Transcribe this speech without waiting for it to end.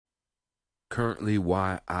currently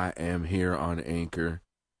why I am here on Anchor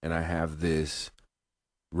and I have this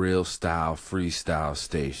real style freestyle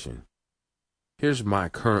station. Here's my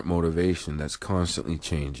current motivation that's constantly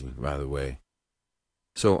changing, by the way.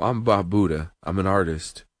 So I'm Bob Buddha. I'm an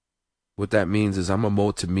artist. What that means is I'm a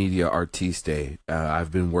multimedia artiste.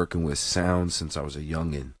 I've been working with sound since I was a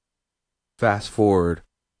youngin'. Fast forward,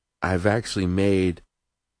 I've actually made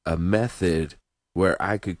a method where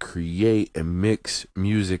I could create and mix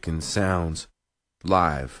music and sounds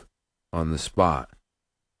live on the spot.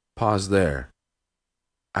 Pause there.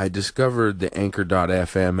 I discovered the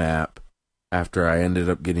Anchor.fm app after I ended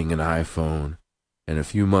up getting an iPhone, and a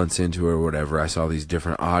few months into it or whatever, I saw these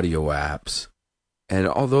different audio apps. And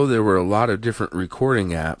although there were a lot of different recording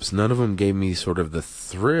apps, none of them gave me sort of the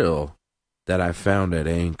thrill that I found at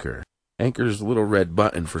Anchor. Anchor's little red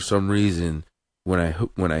button, for some reason, when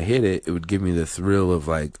I hit it, it would give me the thrill of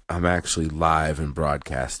like I'm actually live and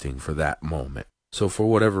broadcasting for that moment. So for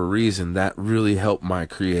whatever reason, that really helped my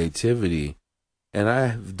creativity. And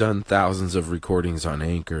I've done thousands of recordings on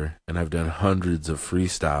Anchor, and I've done hundreds of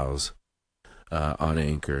freestyles on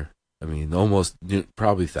Anchor. I mean,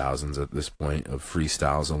 probably thousands at this point of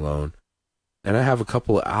freestyles alone. And I have a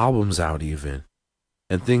couple of albums out even,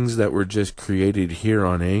 and things that were just created here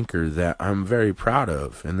on Anchor that I'm very proud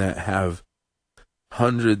of and that have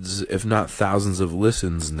hundreds, if not thousands of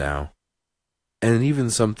listens now. And even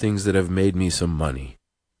some things that have made me some money.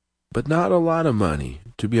 But not a lot of money,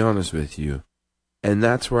 to be honest with you. And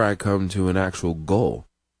that's where I come to an actual goal.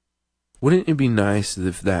 Wouldn't it be nice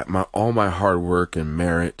if all my hard work and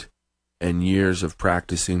merit and years of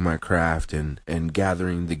practicing my craft and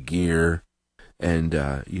gathering the gear and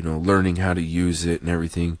learning how to use it and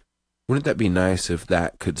everything, wouldn't that be nice if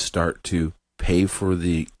that could start to pay for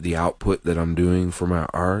the output that I'm doing for my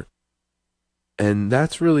art? And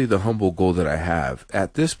that's really the humble goal that I have.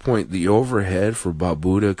 At this point, the overhead for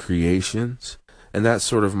Babuda Creations, and that's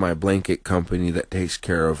sort of my blanket company that takes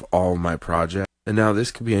care of all my projects. And now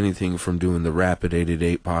this could be anything from doing the Rapid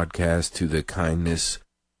 888 podcast to the kindness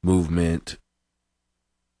movement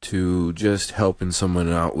to just helping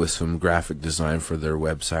someone out with some graphic design for their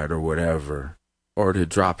website or whatever, or to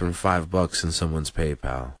dropping $5 in someone's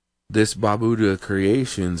PayPal. This Babuda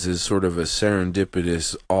Creations is sort of a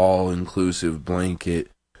serendipitous, all-inclusive blanket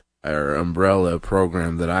or umbrella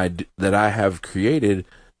program that I have created,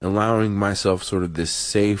 allowing myself sort of this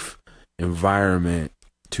safe environment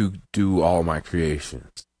to do all my creations.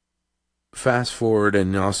 Fast forward,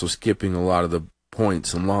 and also skipping a lot of the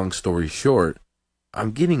points, and long story short,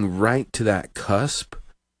 I'm getting right to that cusp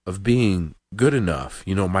of being good enough.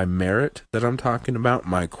 My merit that I'm talking about,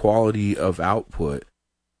 my quality of output,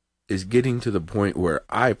 is getting to the point where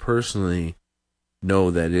I personally know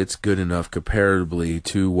that it's good enough comparatively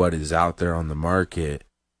to what is out there on the market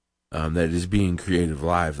that is being created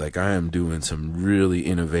live. Like, I am doing some really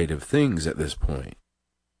innovative things at this point.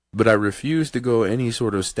 But I refuse to go any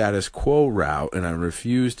sort of status quo route, and I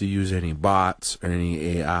refuse to use any bots or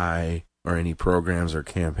any AI or any programs or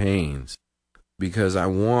campaigns, because I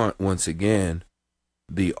want, once again,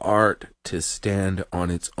 the art to stand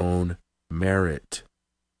on its own merit.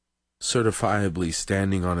 Certifiably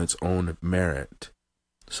standing on its own merit.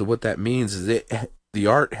 So what that means is the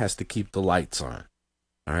art has to keep the lights on.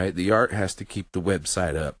 All right, the art has to keep the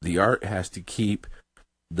website up. The art has to keep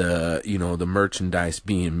the merchandise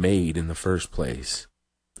being made in the first place,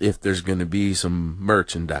 if there's going to be some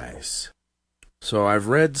merchandise. So I've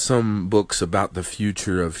read some books about the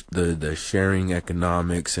future of the sharing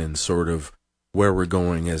economics and sort of where we're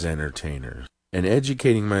going as entertainers. And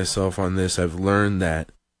educating myself on this, I've learned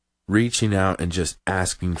that reaching out and just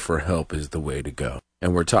asking for help is the way to go.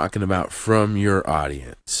 And we're talking about from your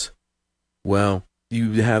audience. Well,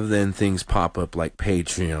 you have then things pop up like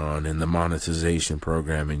Patreon and the monetization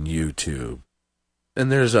program in YouTube. And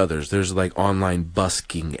there's others. There's like online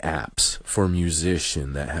busking apps for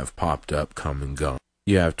musicians that have popped up, come and go.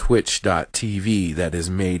 You have Twitch.tv that is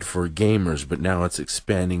made for gamers, but now it's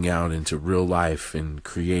expanding out into real life and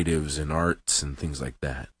creatives and arts and things like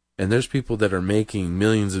that. And there's people that are making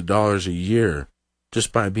millions of dollars a year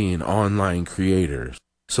just by being online creators.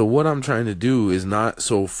 So what I'm trying to do is not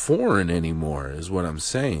so foreign anymore, is what I'm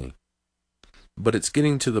saying. But it's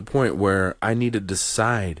getting to the point where I need to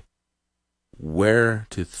decide where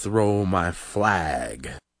to throw my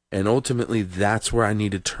flag. And ultimately, that's where I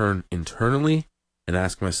need to turn internally and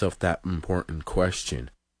ask myself that important question.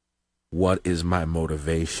 What is my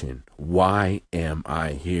motivation? Why am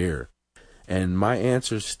I here? And my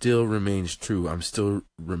answer still remains true. I'm still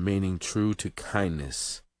remaining true to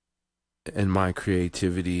kindness and my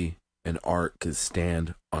creativity and art to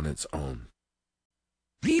stand on its own.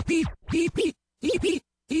 Let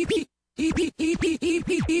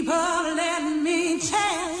me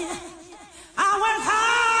tell you, I work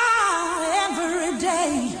hard every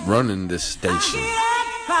day. Running this station. I get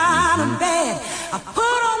up out of bed, I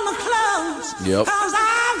put on the clothes, Yep. 'cause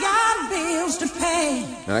I've got bills to pay.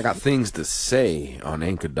 And I got things to say on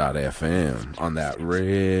Anchor.fm on that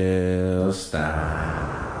real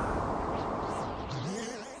style.